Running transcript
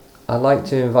I'd like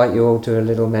to invite you all to a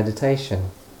little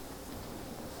meditation.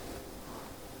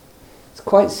 It's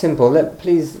quite simple.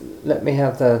 Please let me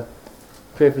have the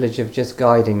privilege of just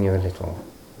guiding you a little.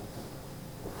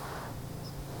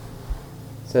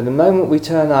 So the moment we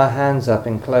turn our hands up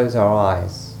and close our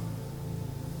eyes,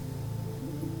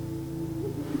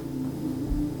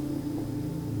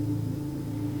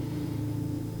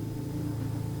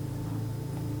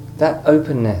 that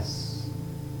openness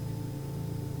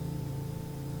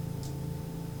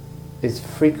is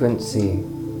frequency.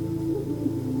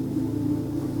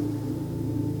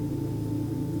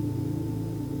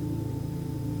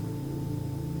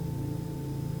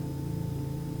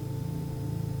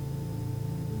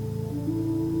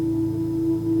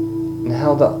 And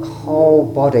how the whole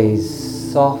body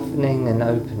is softening and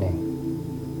opening.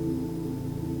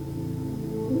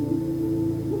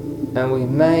 And we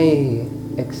may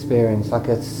experience like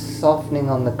a softening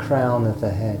on the crown of the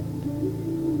head,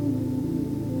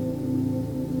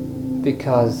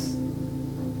 because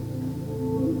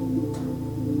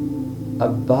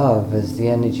above, as the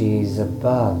energy is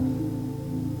above,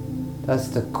 that's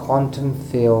the quantum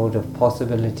field of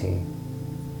possibility.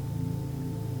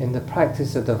 In the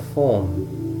practice of the form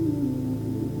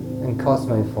and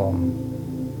cosmoform,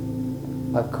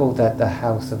 I've called that the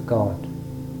house of God.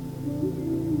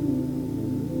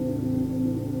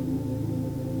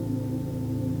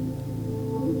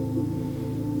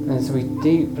 As we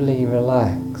deeply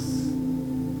relax,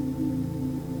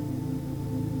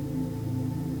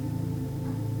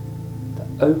 the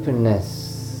openness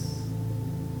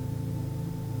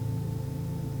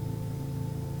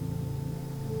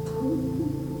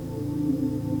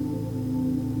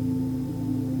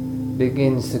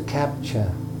begins to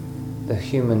capture the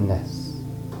humanness,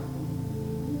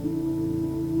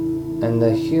 and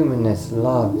the humanness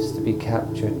loves to be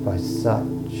captured by such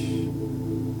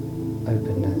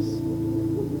openness.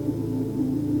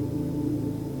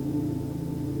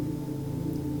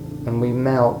 And we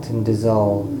melt and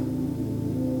dissolve.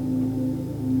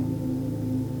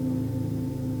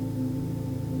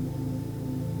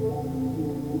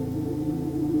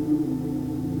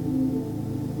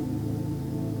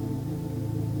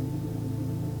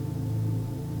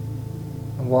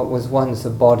 And what was once a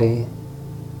body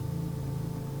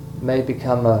may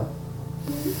become a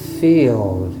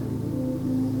field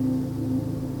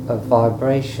of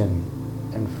vibration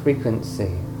and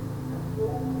frequency,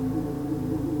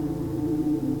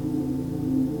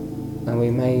 and we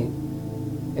may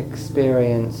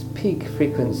experience peak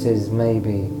frequencies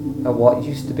maybe of what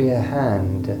used to be a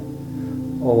hand,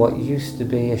 or what used to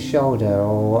be a shoulder,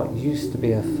 or what used to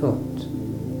be a foot,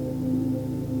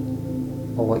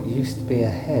 or what used to be a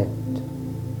head.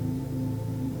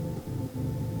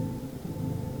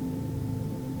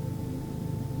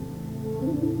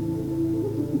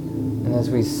 As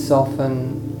we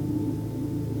soften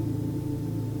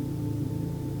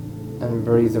and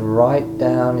breathe right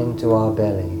down into our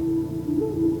belly,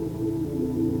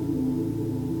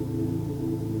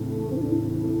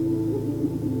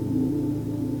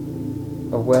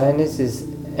 awareness is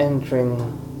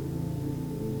entering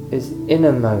its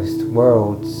innermost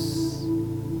worlds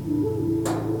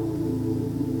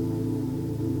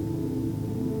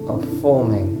of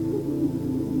forming.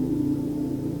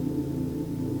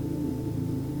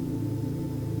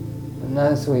 And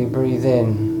as we breathe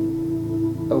in,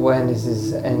 awareness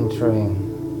is entering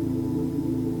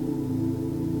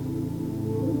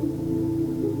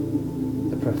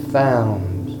the profound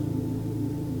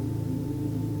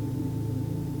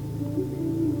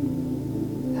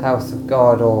house of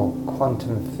God, or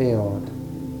quantum field.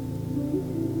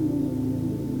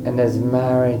 And as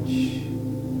marriage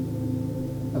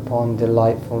upon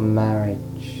delightful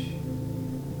marriage,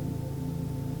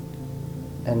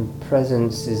 and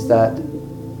presence is that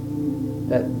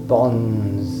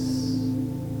bonds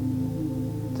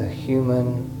the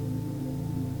human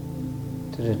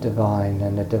to the divine,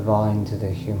 and the divine to the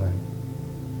human.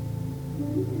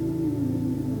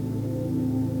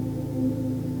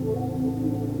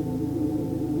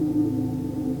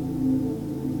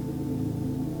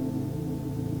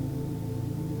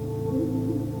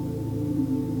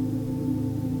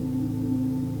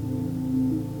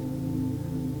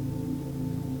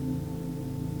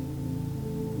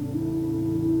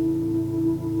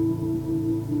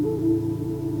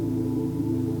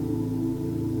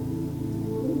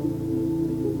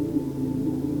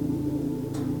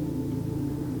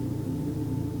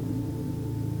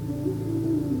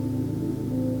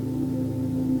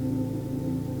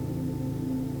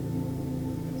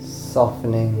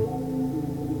 Softening,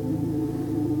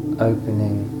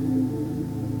 opening,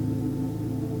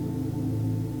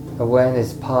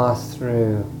 awareness pass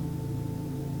through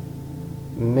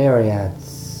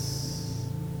myriads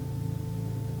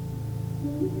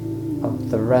of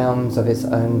the realms of its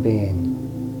own being.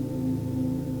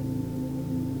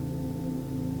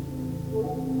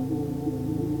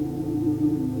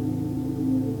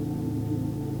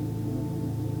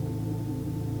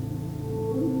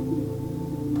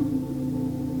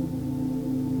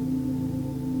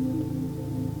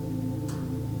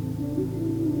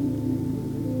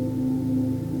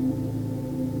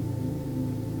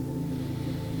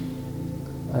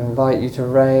 I invite you to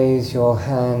raise your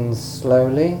hands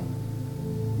slowly.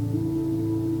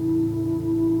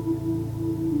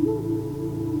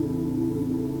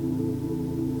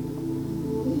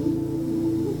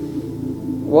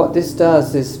 What this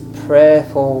does, this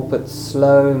prayerful but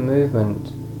slow movement,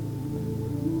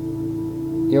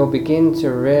 you'll begin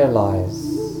to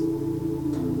realize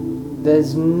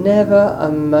there's never a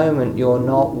moment you're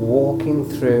not walking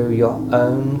through your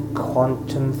own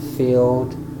quantum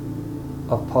field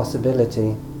of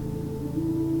possibility.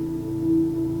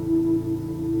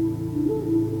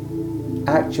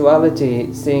 Actuality,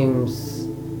 it seems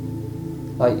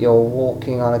like you're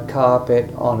walking on a carpet,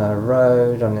 on a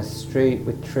road, on a street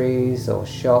with trees or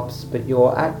shops, but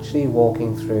you're actually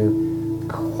walking through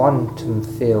quantum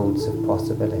fields of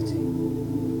possibility.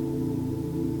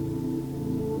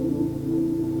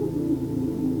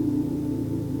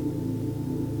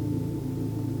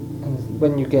 And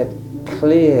when you get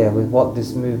clear with what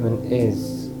this movement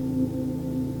is,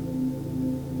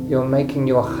 you're making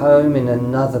your home in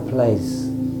another place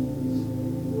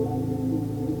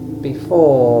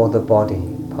before the body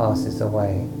passes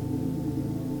away.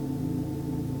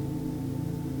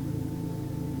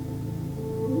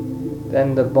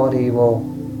 Then the body will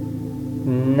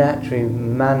naturally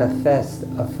manifest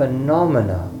a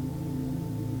phenomena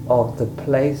of the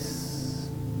place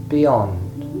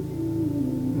beyond,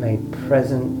 made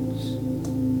present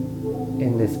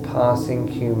in this passing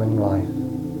human life.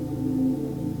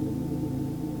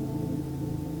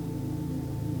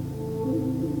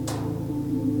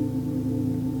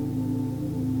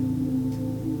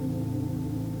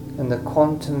 And the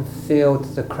quantum field,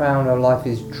 the crown of life,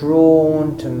 is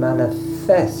drawn to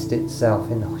manifest itself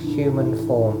in human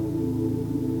form.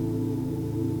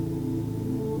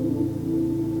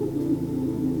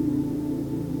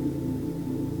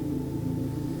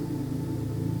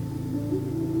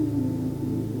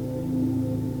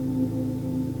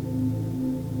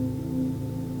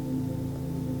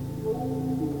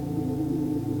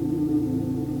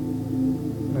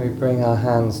 We bring our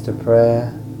hands to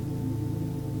prayer,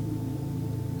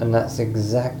 and that's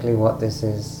exactly what this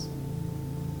is.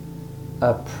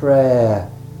 A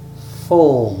prayer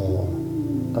full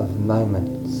of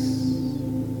moments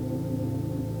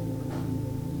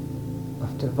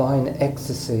of divine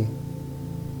ecstasy,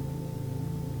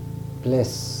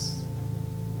 bliss,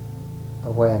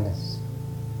 awareness.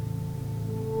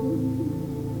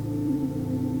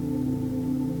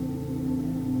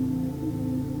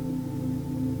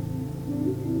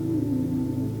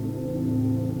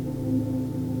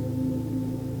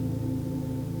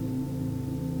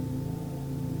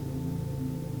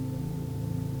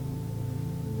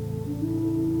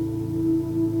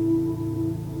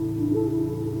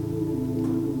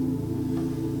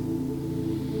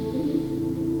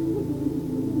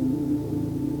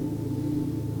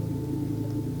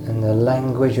 And the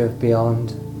language of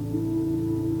beyond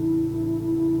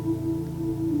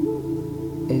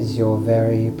is your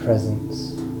very presence.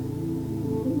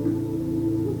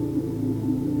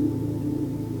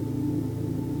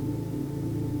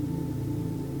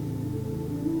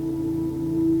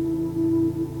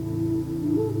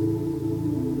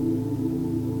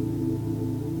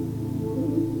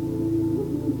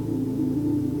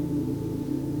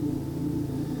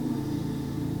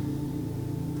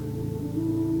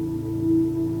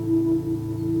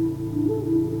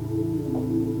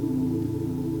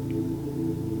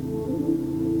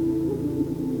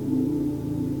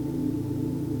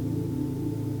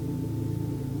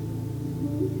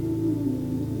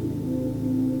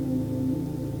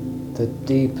 The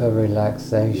deeper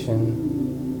relaxation,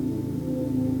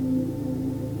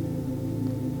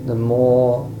 the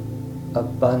more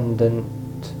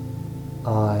abundant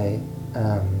I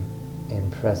am in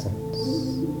presence.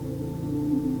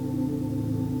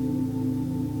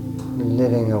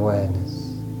 Living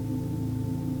awareness.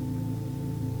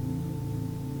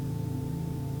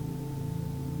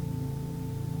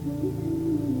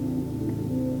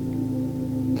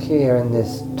 Here in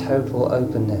this total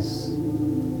openness,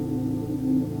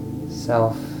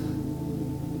 self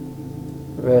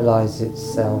realizes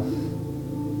itself,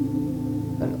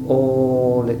 and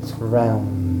all its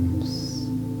realms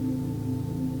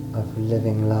of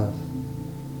living love.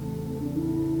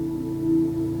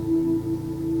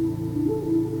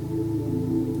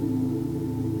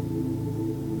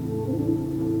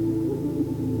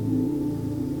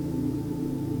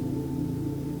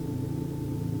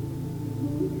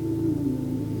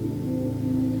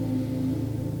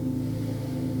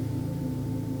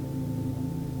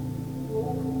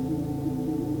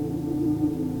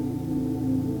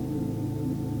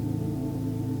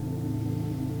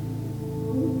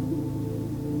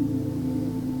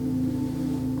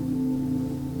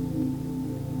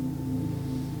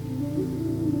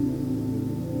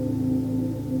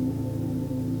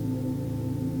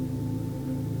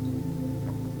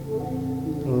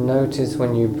 Notice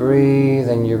when you breathe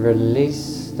and you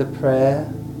release the prayer,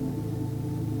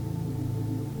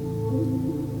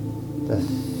 the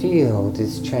field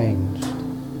is changed.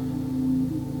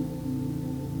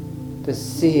 The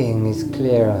seeing is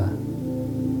clearer.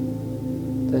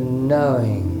 The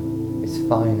knowing is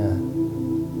finer.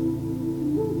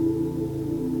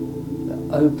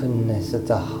 The openness of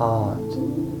the heart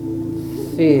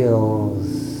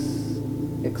feels,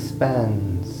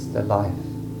 expands the life.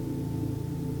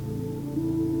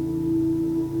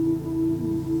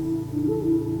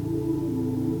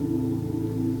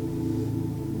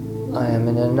 I am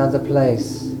in another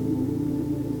place.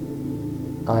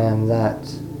 I am that.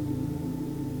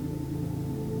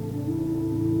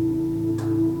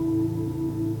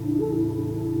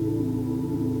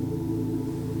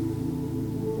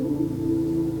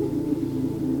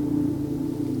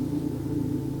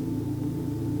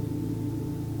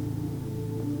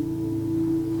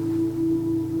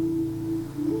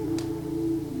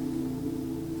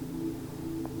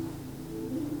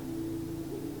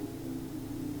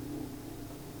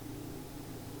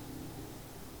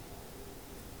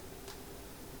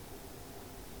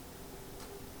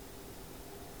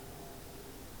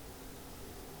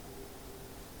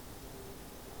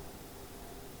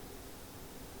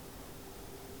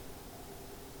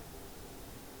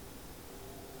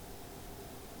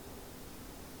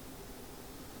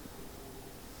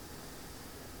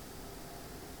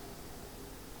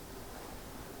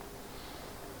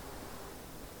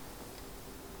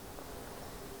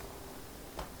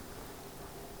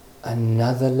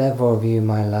 Another level of you,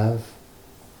 my love,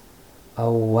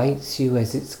 awaits you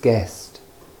as its guest.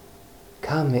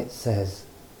 Come, it says,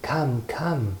 come,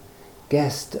 come,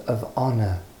 guest of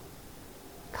honor.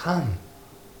 Come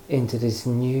into this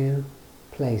new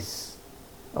place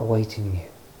awaiting you.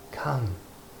 Come,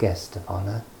 guest of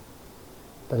honor,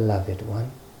 beloved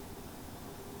one.